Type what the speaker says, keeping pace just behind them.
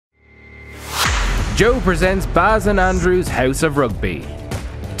Joe presents Baz and Andrew's House of Rugby,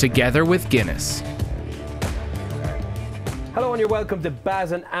 together with Guinness. Hello and you're welcome to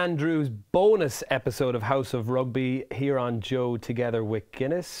Baz and Andrew's bonus episode of House of Rugby here on Joe together with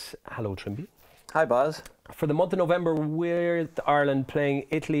Guinness. Hello Trimble. Hi Baz. For the month of November, we're Ireland playing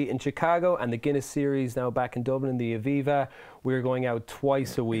Italy in Chicago and the Guinness series now back in Dublin, the Aviva. We're going out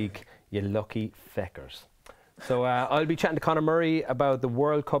twice a week, you lucky feckers. So I'll be chatting to Conor Murray about the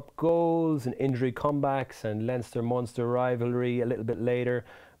World Cup goals and injury comebacks and Leinster-Munster rivalry a little bit later.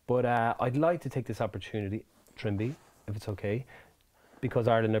 But I'd like to take this opportunity, Trimby, if it's okay, because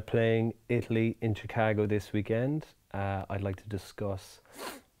Ireland are playing Italy in Chicago this weekend. I'd like to discuss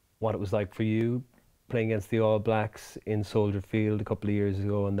what it was like for you playing against the All Blacks in Soldier Field a couple of years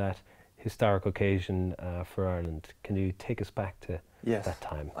ago on that historic occasion for Ireland. Can you take us back to that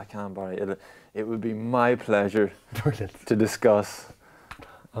time? I can, Barry. It would be my pleasure to discuss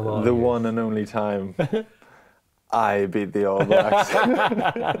the one and only time I beat the All Blacks.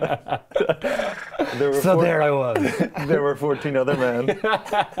 There I was. There were 14 other men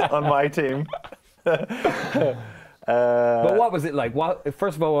on my team. But what was it like?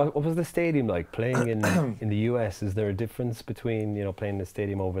 First of all, what was the stadium like playing in the US? Is there a difference between playing the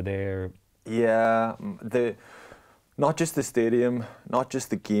stadium over there? Yeah, not just the stadium, not just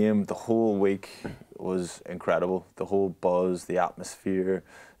the game. The whole week was incredible. The whole buzz, the atmosphere,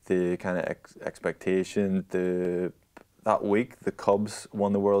 the kind of expectation. That week, the Cubs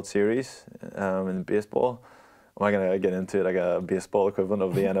won the World Series in baseball. Am I going to get into it like a baseball equivalent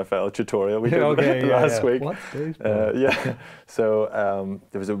of the NFL tutorial we did last week? What? Yeah. So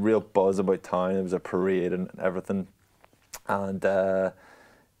there was a real buzz about town. There was a parade and everything. And there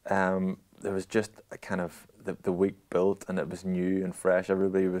was just a kind of the week built and it was new and fresh.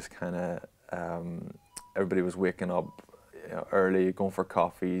 Everybody was kind of, everybody was waking up early, going for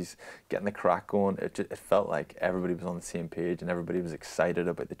coffees, getting the crack going. It felt like everybody was on the same page and everybody was excited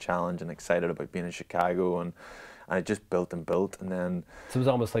about the challenge and excited about being in Chicago, and it just built and built. And then so it was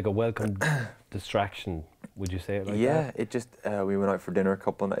almost like a welcome distraction, would you say it like that? Yeah, it just we went out for dinner a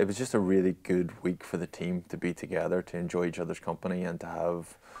couple of nights. It was just a really good week for the team to be together, to enjoy each other's company and to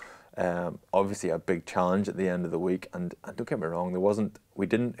have obviously a big challenge at the end of the week. And don't get me wrong, we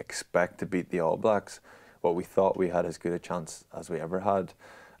didn't expect to beat the All Blacks, but we thought we had as good a chance as we ever had,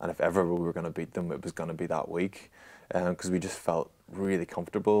 and if ever we were going to beat them, it was going to be that week, because we just felt really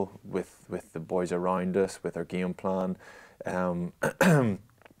comfortable with the boys around us, with our game plan, and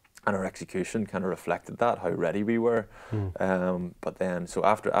our execution kind of reflected that, how ready we were. But then, so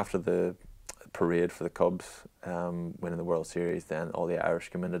after the parade for the Cubs winning the World Series, then all the Irish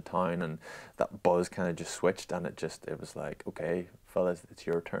came into town and that buzz kind of just switched, and it was like, okay fellas, it's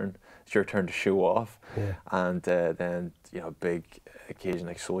your turn to show off. And then big occasion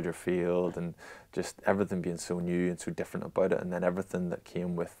like Soldier Field and just everything being so new and so different about it, and then everything that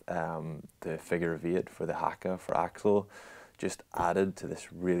came with the figure of 8 for the haka for Axel just added to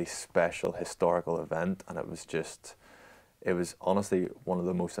this really special historical event. And it was honestly one of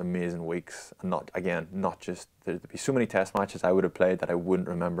the most amazing weeks. And not just, there'd be so many test matches I would have played that I wouldn't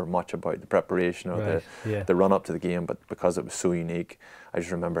remember much about the preparation or the run up to the game, but because it was so unique, I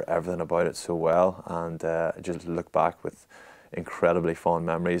just remember everything about it so well, and I just look back with incredibly fond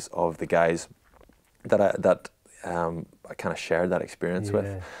memories of the guys that I kind of shared that experience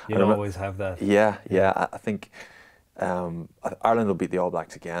with. You always have that. Yeah. I think Ireland will beat the All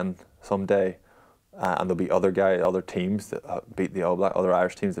Blacks again someday. And there'll be other teams that beat the All Blacks, other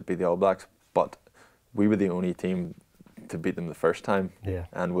Irish teams that beat the All Blacks, but we were the only team to beat them the first time,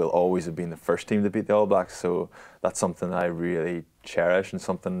 and we'll always have been the first team to beat the All Blacks. So that's something I really cherish and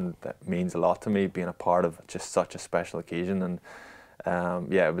something that means a lot to me, being a part of just such a special occasion. And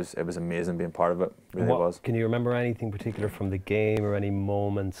it was amazing being part of it. Really was. Can you remember anything particular from the game or any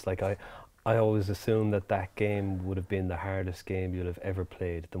moments? Like I always assumed that game would have been the hardest game you'll have ever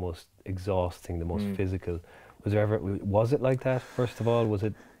played, the most exhausting, the most physical. Was it like that? First of all, was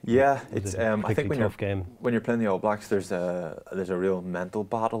it? Yeah, it's. I think when you're playing the All Blacks, there's a real mental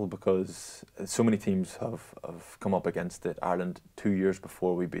battle, because so many teams have come up against it. Ireland 2 years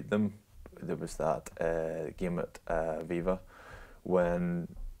before we beat them, there was that game at Viva when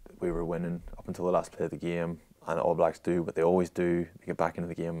we were winning up until the last play of the game. And All Blacks do what they always do. They get back into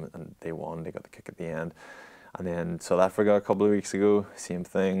the game and they won. They got the kick at the end. And then South Africa a couple of weeks ago, same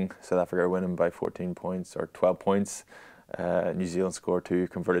thing. South Africa are winning by 14 points or 12 points. New Zealand scored 2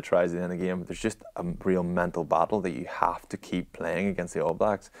 converted tries at the end of the game. There's just a real mental battle that you have to keep playing against the All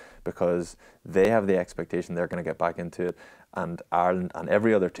Blacks, because they have the expectation they're going to get back into it. And Ireland and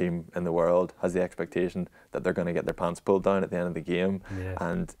every other team in the world has the expectation that they're going to get their pants pulled down at the end of the game.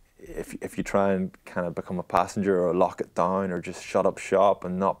 And if you try and kind of become a passenger or lock it down or just shut up shop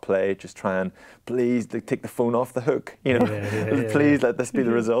and not play, just try and please take the phone off the hook, you know, please let this be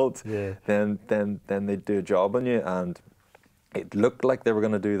the result. Then they do a job on you, and it looked like they were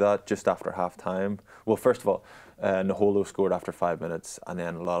going to do that just after half time. Well, first of all, Naholo scored after 5 minutes, and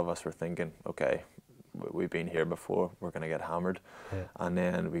then a lot of us were thinking, okay, we've been here before, we're going to get hammered. And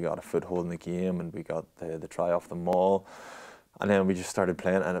then we got a foothold in the game, and we got the try off the maul. And then we just started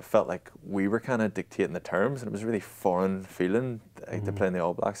playing, and it felt like we were kind of dictating the terms, and it was a really foreign feeling to play in the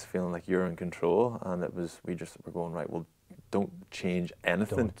All Blacks, feeling like you're in control. And it was, we just were going, right, well, don't change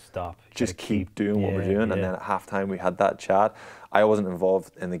anything. Don't stop. Just keep doing what we're doing. And then at half time we had that chat. I wasn't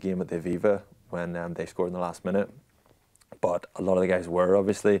involved in the game at the Aviva when they scored in the last minute, but a lot of the guys were,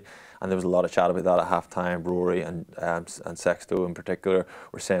 obviously, and there was a lot of chat about that at half time. Rory and Sexto in particular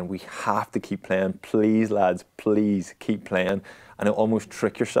were saying, we have to keep playing, please lads, please keep playing. And it almost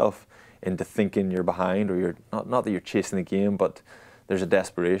trick yourself into thinking you're behind, or you're not that you're chasing the game, but there's a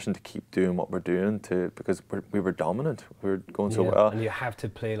desperation to keep doing what we're doing because we were dominant. We were going so well. And you have to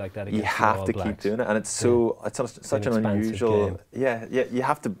play like that against You have the All to Blacks. keep doing it, and it's such an unusual game. You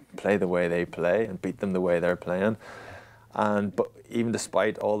have to play the way they play and beat them the way they're playing. But even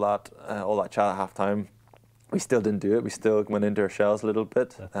despite all that chat at half time, we still didn't do it. We still went into our shells a little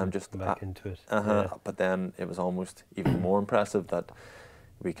bit, just back into it. But then it was almost even more impressive that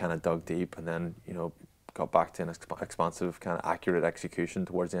we kind of dug deep, and then, you know, got back to an expansive, kind of accurate execution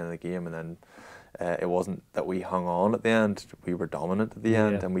towards the end of the game. And then it wasn't that we hung on at the end; we were dominant at the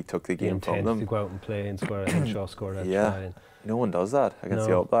end, and we took the game from them. To go out and play and score. I think Shaw scored that try. No one does that against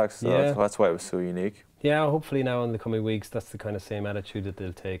the All Blacks. So that's why it was so unique. Yeah, hopefully now in the coming weeks, that's the kind of same attitude that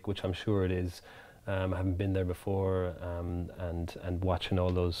they'll take, which I'm sure it is. I haven't been there before, and watching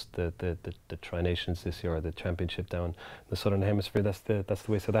all those the Tri-Nations this year, or the Championship down in the Southern Hemisphere. That's the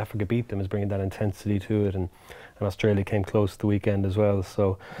way South Africa beat them, is bringing that intensity to it, and Australia came close the weekend as well.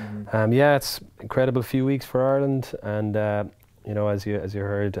 So, it's incredible few weeks for Ireland, and you know, as you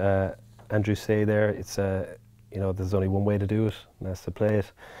heard Andrew say there, it's you know, there's only one way to do it, and that's to play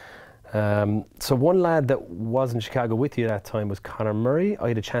it. So one lad that was in Chicago with you that time was Conor Murray. I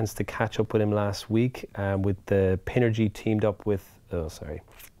had a chance to catch up with him last week with the Pinergy teamed up with... Oh, sorry.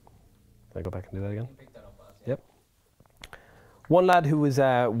 Can I go back and do that again? Yep. One lad who was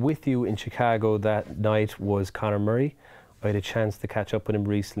with you in Chicago that night was Conor Murray. I had a chance to catch up with him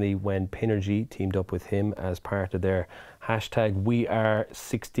recently when Pinergy teamed up with him as part of their hashtag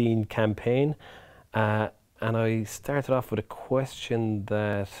 #WeAre16 campaign. And I started off with a question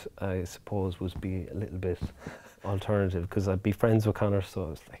that I suppose would be a little bit alternative, because I'd be friends with Conor, so I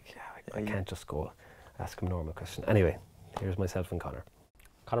was like, I can't just go ask him a normal question. Anyway, here's myself and Conor.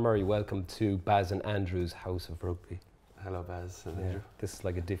 Conor Murray, welcome to Baz and Andrew's House of Rugby. Hello, Baz and Andrew. This is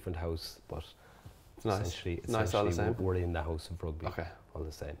like a different house, but it's nice. Essentially all the same. We're in the House of Rugby. Okay. All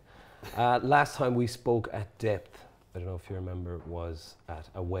the same. Last time we spoke at depth, I don't know if you remember, was at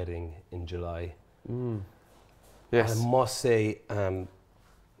a wedding in July. Yes. I must say,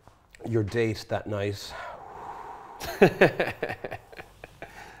 your date that night.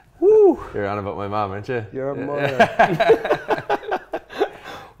 Woo! You're on about my mum, aren't you? Your mother.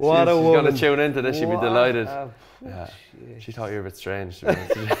 What a woman. She's going to tune into this, she'd be delighted. She thought you were a bit strange, to be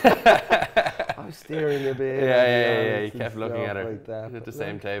honest. I was staring a bit. Yeah. You kept looking at her. Like that, at the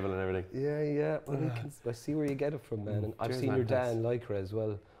same table and everything. Yeah. Well, I see where you get it from, man. And I've seen your dad in Lycra as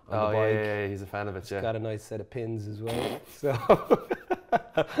well. On the bike. Yeah, he's a fan of it, He's got a nice set of pins as well. So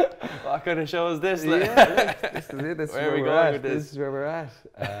what kind of show is this? This is it. This Where are we going with this? This is where we're at.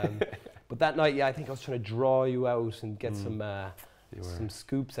 But that night, I think I was trying to draw you out and get some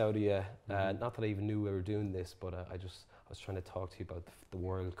scoops out of you. Not that I even knew we were doing this, but I was trying to talk to you about the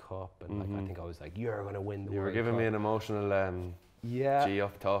World Cup, and like, I think I was like, you're going to win the World Cup. You were giving me an emotional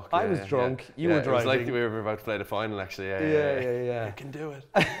G-up talk. I was drunk. You were driving. It was like we were about to play the final, actually. Yeah. You can do it.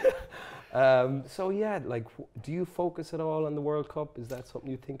 So like, do you focus at all on the World Cup? Is that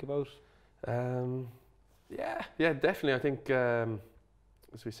something you think about? Yeah, definitely. I think,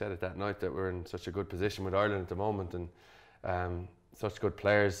 as we said at that night, that we're in such a good position with Ireland at the moment, and such good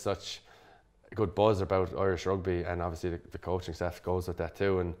players, such a good buzz about Irish rugby, and obviously the coaching staff goes with that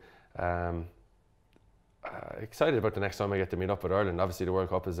too. And excited about the next time I get to meet up with Ireland. Obviously the World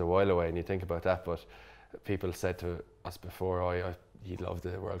Cup is a while away, and you think about that, but people said to us before, you'd love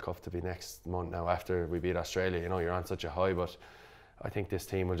the World Cup to be next month now after we beat Australia. You know, you're on such a high, but I think this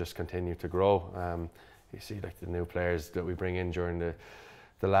team will just continue to grow. You see like the new players that we bring in during the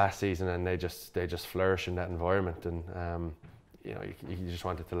last season, and they just flourish in that environment. And you know, you just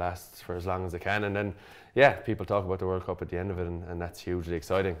want it to last for as long as it can. And then, yeah, people talk about the World Cup at the end of it, and that's hugely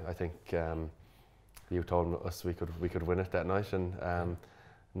exciting. I think you told us we could win it that night, and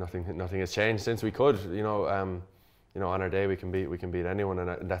nothing has changed since we could. You know, on our day we can beat anyone,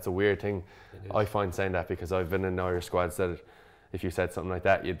 and that's a weird thing. I find saying that, because I've been in Irish squads that if you said something like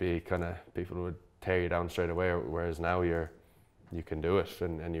that, you'd be people would tear you down straight away. Whereas now you can do it,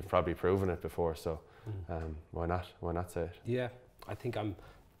 and you've probably proven it before. So why not? Why not say it? Yeah, I think I'm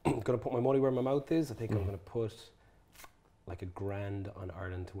going to put my money where my mouth is. I think I'm going to put like $1,000 on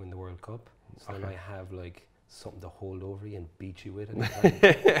Ireland to win the World Cup. So then I have like something to hold over you and beat you with.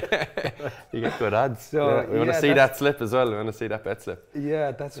 You get good odds. So, we want to see that slip as well. We want to see that bet slip.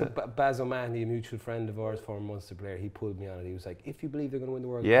 Yeah, that's what Baz Murphy, a mutual friend of ours, former Munster player, he pulled me on it. He was like, if you believe they're going to win the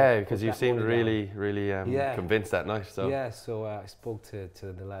World Cup. Yeah, because you seemed really convinced that night. So yeah, so I spoke to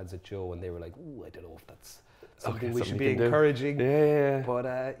the lads at Joe, and they were like, ooh, I don't know if that's something we should something be encouraging. Yeah.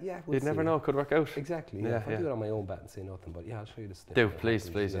 But yeah, we'll You'd never know, it could work out. Exactly. Yeah. I'll do it on my own bat and say nothing. But yeah, I'll show you the slip. Do, please,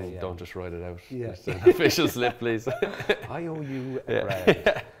 and don't just write it out. Yeah. Just an official slip, please. I owe you a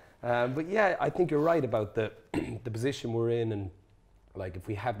grand. But yeah, I think you're right about the position we're in, and like if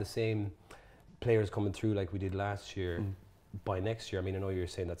we have the same players coming through like we did last year, by next year, I mean, I know you're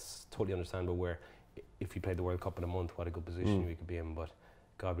saying that's totally understandable, where if you played the World Cup in a month, what a good position we could be in. But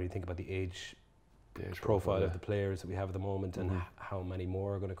God, when you think about the age profile of the players that we have at the moment, and how many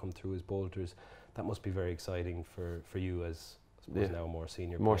more are going to come through as bolters, that must be very exciting for you as, I suppose, now a more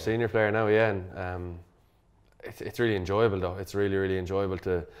senior player now, yeah. And it's really enjoyable though. It's really enjoyable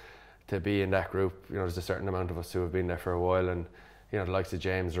to be in that group. You know, there's a certain amount of us who have been there for a while, and you know, the likes of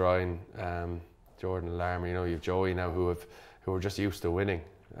James Ryan, Jordan Larmer, you know, you've JOE now who are just used to winning.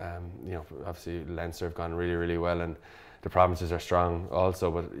 You know, obviously Leinster have gone really well, and the provinces are strong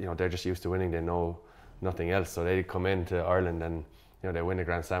also, but you know, they're just used to winning. They know nothing else, so they come into Ireland and you know, they win a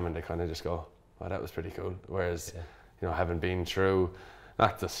Grand Slam and they kind of just go, "Oh, that was pretty cool." Whereas you know, having been through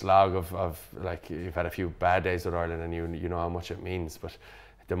not the slog of like, you've had a few bad days with Ireland, and you know how much it means, but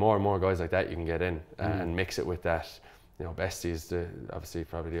the more and more guys like that you can get in and mix it with that, you know, Bestie's obviously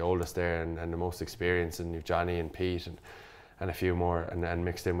probably the oldest there and the most experienced, and you've Johnny and Pete and a few more, and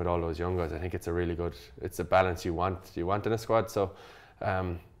mixed in with all those young guys. I think it's a really good, it's a balance you want in a squad. So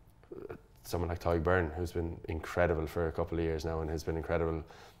someone like Ty Byrne, who's been incredible for a couple of years now and has been incredible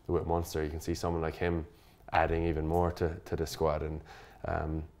with Munster, you can see someone like him adding even more to the squad.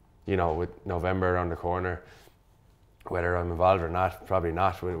 And you know, with November around the corner, whether I'm involved or not, probably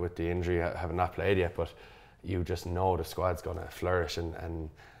not with the injury, having not played yet, but you just know the squad's going to flourish, and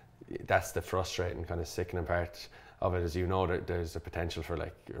that's the frustrating kind of sickening part of it, is you know that there's a potential for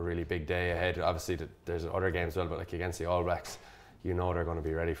like a really big day ahead. Obviously there's other games as well, but like against the All Blacks, you know they're going to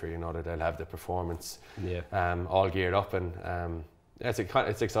be ready for you, know that they'll have the performance all geared up, and it's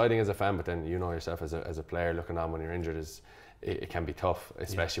exciting as a fan, but then you know yourself as a player looking on when you're injured, it can be tough,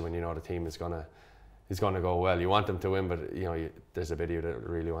 especially when you know the team is going to go well. You want them to win, but you know there's a bit of you that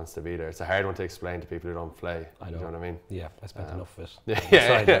really wants to be there. It's a hard one to explain to people who don't play. I know. You know what I mean? Yeah, I spent enough of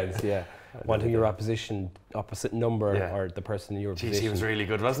it. Wanting your opposite number, or the person in your position. He was really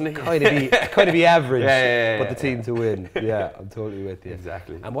good, wasn't he? Kind of be average, but the team to win. Yeah, I'm totally with you.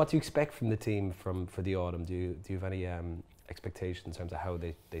 Exactly. And what do you expect from the team for the autumn? Do you have any expectations in terms of how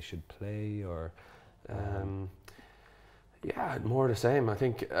they should play, or? Yeah, more the same. I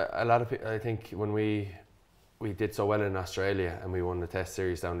think a lot of people. I think when we did so well in Australia and we won the Test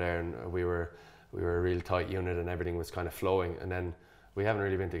series down there, and we were a real tight unit and everything was kind of flowing. And then we haven't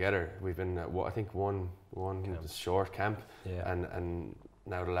really been together. We've been I think one short camp, and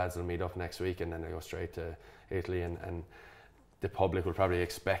now the lads will meet up next week, and then they go straight to Italy, and the public will probably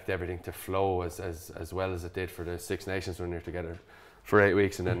expect everything to flow as well as it did for the Six Nations when you're together for 8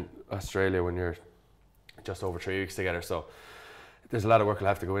 weeks, and then Australia when you're just over 3 weeks together. So there's a lot of work will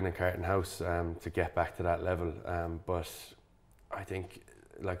have to go in Carton House to get back to that level. But I think,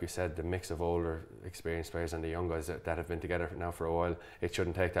 like we said, the mix of older, experienced players and the young guys that have been together now for a while, it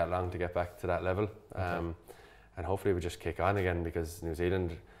shouldn't take that long to get back to that level. And hopefully we just kick on again, because New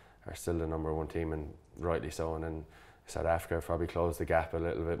Zealand are still the #1 team, and rightly so. And then South Africa probably closed the gap a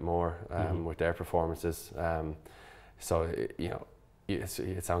little bit more with their performances. So you know,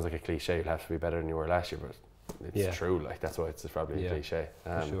 it sounds like a cliche, you'll have to be better than you were last year, but it's true. Like, that's why it's probably a cliche.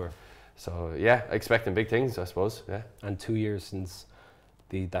 For sure. So yeah, expecting big things, I suppose. Yeah. And 2 years since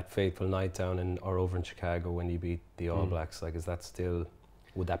that fateful night down over in Chicago when you beat the All Blacks, like,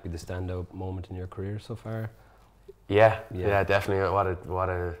 would that be the standout moment in your career so far? Yeah, definitely. What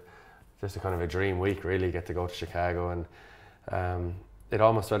a just a kind of a dream week, really, get to go to Chicago, and it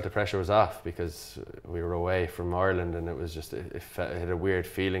almost felt the pressure was off because we were away from Ireland, and it was just it had a weird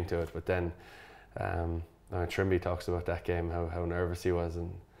feeling to it. But then Trimble talks about that game, how nervous he was,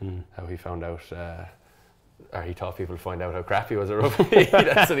 and how he found out, or he thought people would find out how crap he was at rugby.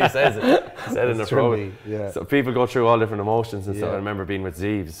 That's what he says. He said in the pro. Yeah. So people go through all different emotions and stuff. I remember being with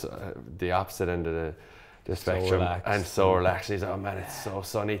Zeeves, the opposite end of the spectrum, and so relaxed. He's like, oh man, it's so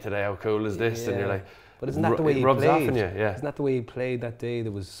sunny today. How cool is this? And you're like, but isn't that the way he rubs played? Off on you, yeah. Isn't that the way he played that day?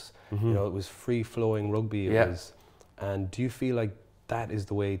 There was, you know, it was free flowing rugby. It was, and do you feel like that is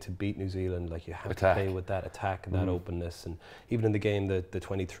the way to beat New Zealand? Like you have to play with that attack and that openness. And even in the game, the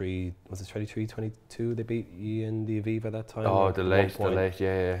 23, was it 23-22? They beat you in the Aviva that time. Oh, the late,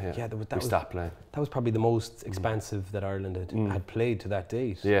 yeah. Yeah, we stopped playing. That was probably the most expansive that Ireland had played to that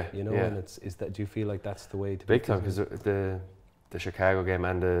date. Yeah, you know, and is that? Do you feel like that's the way to big time? Because the Chicago game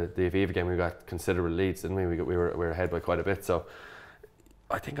and the Aviva game, we got considerable leads, didn't we? We were ahead by quite a bit. So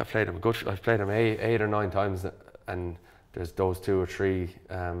I think I've played them good. I've played them 8 or 9 times, and there's those 2 or 3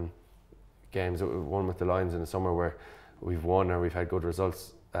 games, one with the Lions in the summer where we've won or we've had good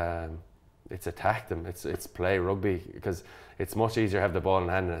results. It's attack them. It's play rugby, because it's much easier to have the ball in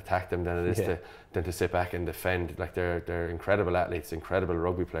hand and attack them than it is to sit back and defend. Like they're incredible athletes, incredible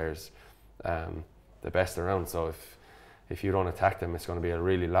rugby players, the best around. So if you don't attack them, it's going to be a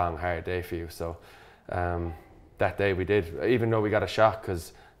really long, hard day for you. So that day we did, even though we got a shock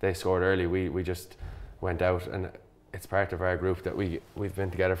because they scored early, we just went out, and it's part of our group that we've been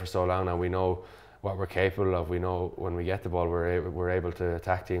together for so long now. We know what we're capable of. We know when we get the ball, we're able to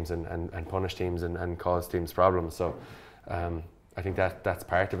attack teams and punish teams and cause teams problems. So I think that's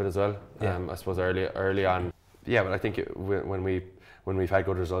part of it as well. I suppose early on, but I think when we've had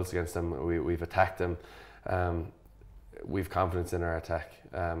good results against them, we've attacked them. We've confidence in our attack.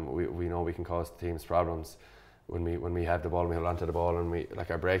 We know we can cause teams problems when we have the ball and we hold onto the ball, and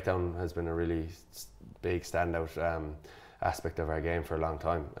our breakdown has been a really big standout aspect of our game for a long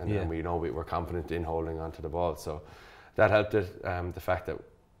time, and we know we're confident in holding onto the ball. So that helped it. The fact that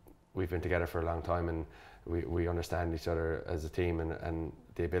we've been together for a long time and we understand each other as a team, and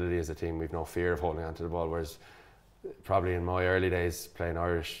the ability as a team, we've no fear of holding onto the ball. Whereas probably in my early days playing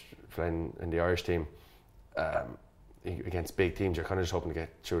in the Irish team, against big teams, you're kind of just hoping to get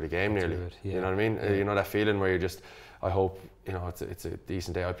through the game nearly. You know what I mean? You know that feeling where you're just, I hope, you know, it's a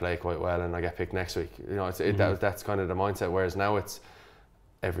decent day, I play quite well and I get picked next week. You know, that's kind of the mindset. Whereas now it's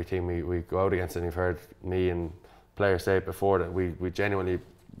every team we go out against, and you've heard me and players say it before, that we genuinely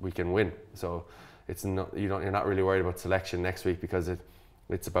can win. So it's not, you're not really worried about selection next week, because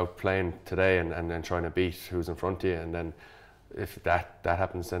it's about playing today and then trying to beat who's in front of you, and then if that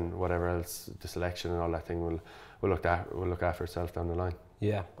happens, then whatever else, the selection and all that thing will look after itself down the line.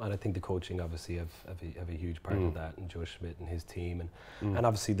 Yeah, and I think the coaching obviously have a huge part of that, and Joe Schmidt and his team, and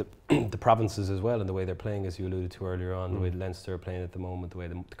obviously the provinces as well, and the way they're playing, as you alluded to earlier on, the way Leinster are playing at the moment, the way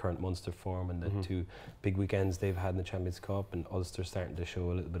the current Munster form, and the 2 big weekends they've had in the Champions Cup, and Ulster starting to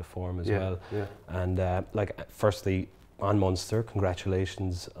show a little bit of form as well. And firstly, on Munster,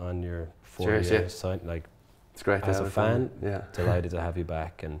 congratulations on your 4-year sign. Like, it's great as a fan. Delighted to have you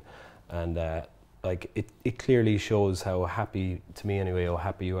back, and it clearly shows how happy, to me anyway, how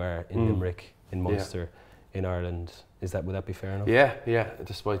happy you are in Limerick, in Munster, in Ireland. Would that be fair enough? Yeah.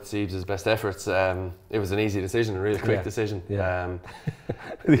 Despite Zeeves' best efforts, it was an easy decision, a really quick decision. He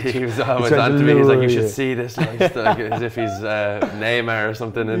was always on to me. He's like, you should see this, like as if he's Neymar or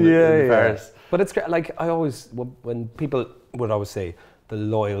something in Paris. But it's great. Like, I always, when people would always say, the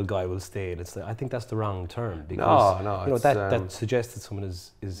loyal guy will stay. I think that's the wrong term, because no, you know, that suggests that someone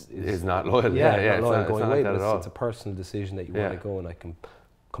is not loyal. Not loyal going away. But it's a personal decision that you want to go, and I can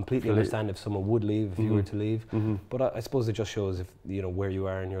completely understand if someone would leave, if you were to leave. But I suppose it just shows, if you know, where you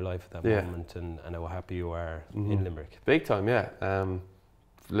are in your life at that moment, and how happy you are in Limerick. Big time,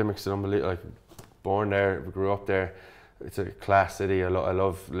 Limerick's an unbelievable. Like, born there, grew up there. It's a class city. I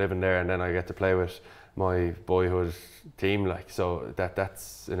love living there, and then I get to play with my boyhood team, so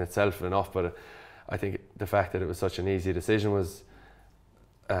that's in itself enough. But I think the fact that it was such an easy decision was,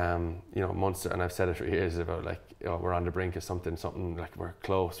 you know, Munster, and I've said it for years about, like, you know, we're on the brink of something like, we're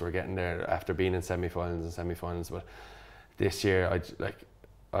close, we're getting there after being in semi-finals. But this year,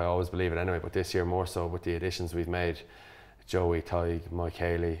 I always believe it anyway, but this year more so with the additions we've made, JOE.ie, Mike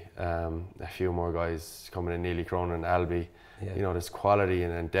Haley, a few more guys coming in, Neely Cronin, Albie. You know, there's quality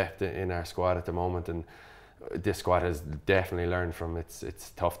and depth in our squad at the moment, and this squad has definitely learned from its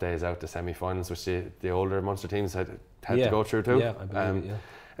tough days out to semi-finals, which the older Munster teams had to go through too. Yeah, I believe it,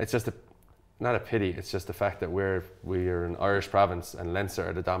 It's just not a pity. It's just the fact that we are an Irish province, and Leinster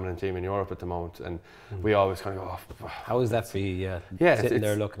are the dominant team in Europe at the moment, and we always kind of go, oh, how is that for you? Sitting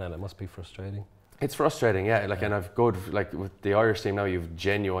there looking at it must be frustrating. It's frustrating, and I've like with the Irish team now, you've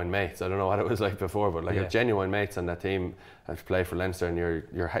genuine mates. I don't know what it was like before, but like you have genuine mates on that team and play for Leinster, and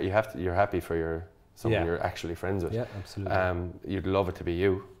you're happy for someone you're actually friends with. Yeah, absolutely. You'd love it to be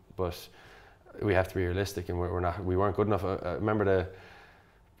you, but we have to be realistic, and we weren't good enough. I remember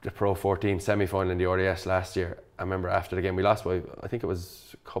the Pro 14 semi-final in the RDS last year. I remember after the game we lost by, I think it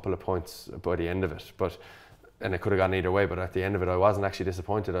was a couple of points by the end of it, and it could have gone either way. But at the end of it, I wasn't actually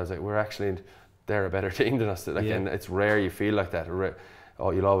disappointed. I was like, they're a better team than us. Like, and it's rare you feel like that.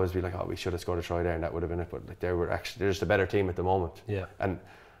 You'll always be like, we should have scored a try there, and that would have been it. But like they're just a better team at the moment. Yeah. And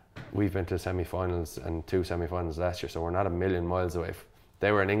we've been to semi-finals and 2 semi-finals last year, so we're not a million miles away.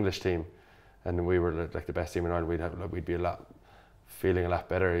 They were an English team, and we were like the best team in Ireland. We'd be feeling a lot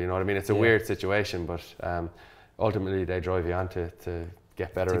better. You know what I mean? It's a weird situation, but ultimately they drive you on to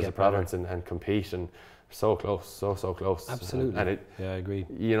get better as a province and compete, and so close, so close. Absolutely. And I agree.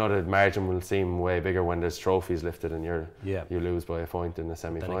 You know, the margin will seem way bigger when there's trophies lifted and you lose by a point in the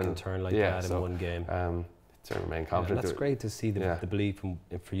semi-final. Then it can turn like that in one game. To remain confident. That's great to see the belief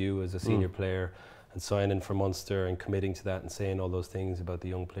for you as a senior player, and signing for Munster and committing to that and saying all those things about the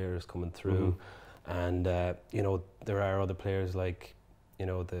young players coming through. And you know, there are other players like, you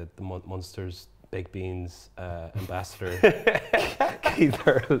know, the Munster's baked beans ambassador Keith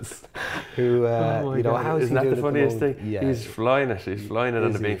Earls, who you know, how is isn't he that the funniest thing? Yeah, he's flying it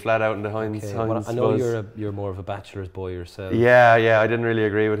on the being flat out in the Heinz. Well, I know you're more of a bachelor's boy yourself. Yeah, I didn't really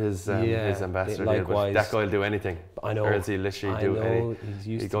agree with his ambassador. Likewise, but that guy will do anything. I know. Earls, he'll literally do anything.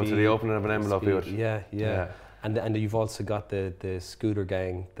 He'd go to the opening of an envelope. He would. Yeah. And you've also got the scooter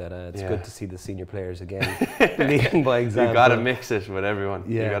gang that it's good to see the senior players again leading by example. You got to mix it with everyone.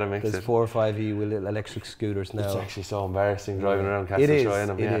 Yeah, you got to mix it. There's 4 or 5 little electric scooters now. It's actually so embarrassing driving around Castle Troy in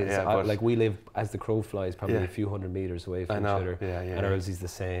them. It is. Like we live, as the crow flies, probably a few hundred metres away from each other. And Earlsy's the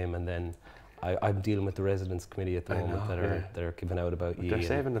same. And then I'm dealing with the residents committee at the moment that are giving out about They're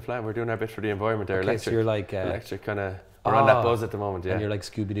saving the planet. We're doing our bit for the environment. They're electric. So you're like electric kind of. We're on that buzz at the moment, And you're like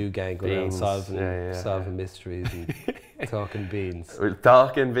Scooby-Doo gang going around solving mysteries and talking beans. We're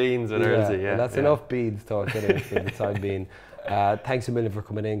talking beans with Earlsy, Well, that's enough beans talking for the time being. Thanks a million for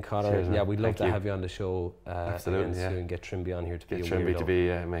coming in, Conor. Cheers, we'd love to have you on the show absolutely, soon. Get Trimby on here to get be a Trimby weirdo. to be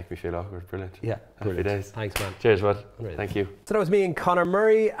make me feel awkward. Brilliant. Yeah, happy days. Thanks, man. Cheers, bud. Thank you. So that was me and Conor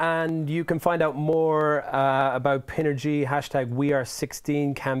Murray, and you can find out more about Pinergy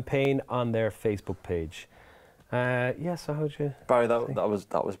 #WeAre16 campaign on their Facebook page. So how'd you? Barry,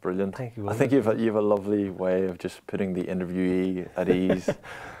 that was brilliant. Thank you. I think you've a lovely way of just putting the interviewee at ease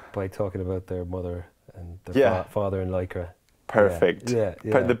by talking about their mother and their father in Lycra. Perfect.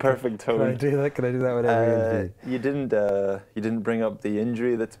 The perfect tone. Can I do that? Can I do that with every interview? You didn't bring up the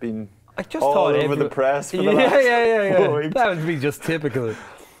injury that's been I just all thought over the press for the last 4 weeks. That would be just typical.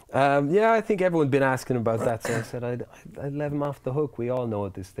 I think everyone's been asking about that, so I said I'd let him off the hook. We all know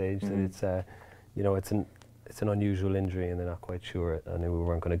at this stage that it's an unusual injury, and they're not quite sure. I knew we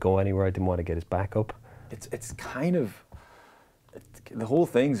weren't going to go anywhere. I didn't want to get his back up. It's kind of the whole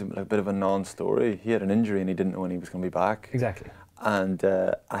thing's a bit of a non-story. He had an injury and he didn't know when he was going to be back. Exactly. And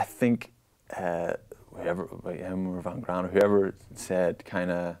I think whoever, him or Van Gran or whoever said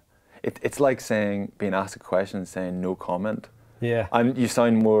it's like being asked a question and saying no comment. Yeah. And you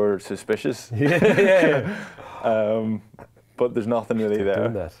sound more suspicious. But there's nothing really there.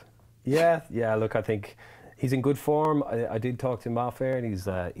 Doing that. Yeah. Look, I think he's in good form. I did talk to him off air,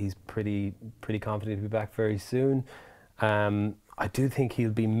 and he's pretty confident to be back very soon. I do think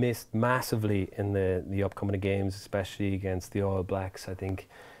he'll be missed massively in the upcoming games, especially against the All Blacks. I think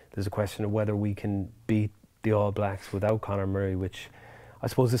there's a question of whether we can beat the All Blacks without Conor Murray, which I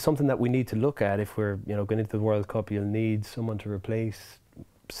suppose is something that we need to look at. If we're going into the World Cup, you'll need someone to replace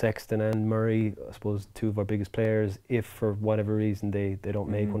Sexton and Murray, I suppose 2 of our biggest players, if for whatever reason they don't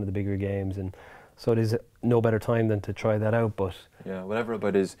make one of the bigger games. And so it is no better time than to try that out. But whatever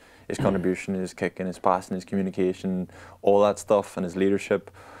about his contribution, his kicking, his passing, his communication, all that stuff, and his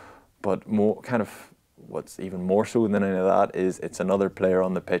leadership. But what's even more so than any of that is it's another player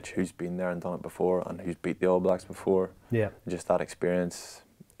on the pitch who's been there and done it before, and who's beat the All Blacks before. Yeah, just that experience.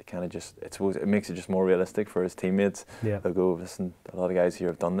 It makes it just more realistic for his teammates. Yeah, they'll go, listen, a lot of guys here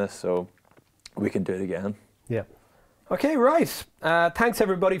have done this, so we can do it again. Yeah. Okay, right. Thanks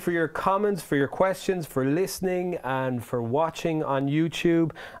everybody for your comments, for your questions, for listening and for watching on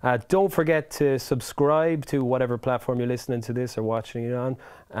YouTube. Don't forget to subscribe to whatever platform you're listening to this or watching it on.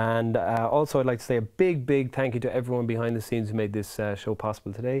 And also I'd like to say a big thank you to everyone behind the scenes who made this show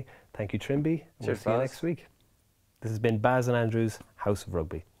possible today. Thank you, Trimby. We'll see you next week. This has been Baz and Andrew's House of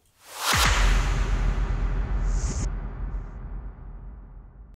Rugby.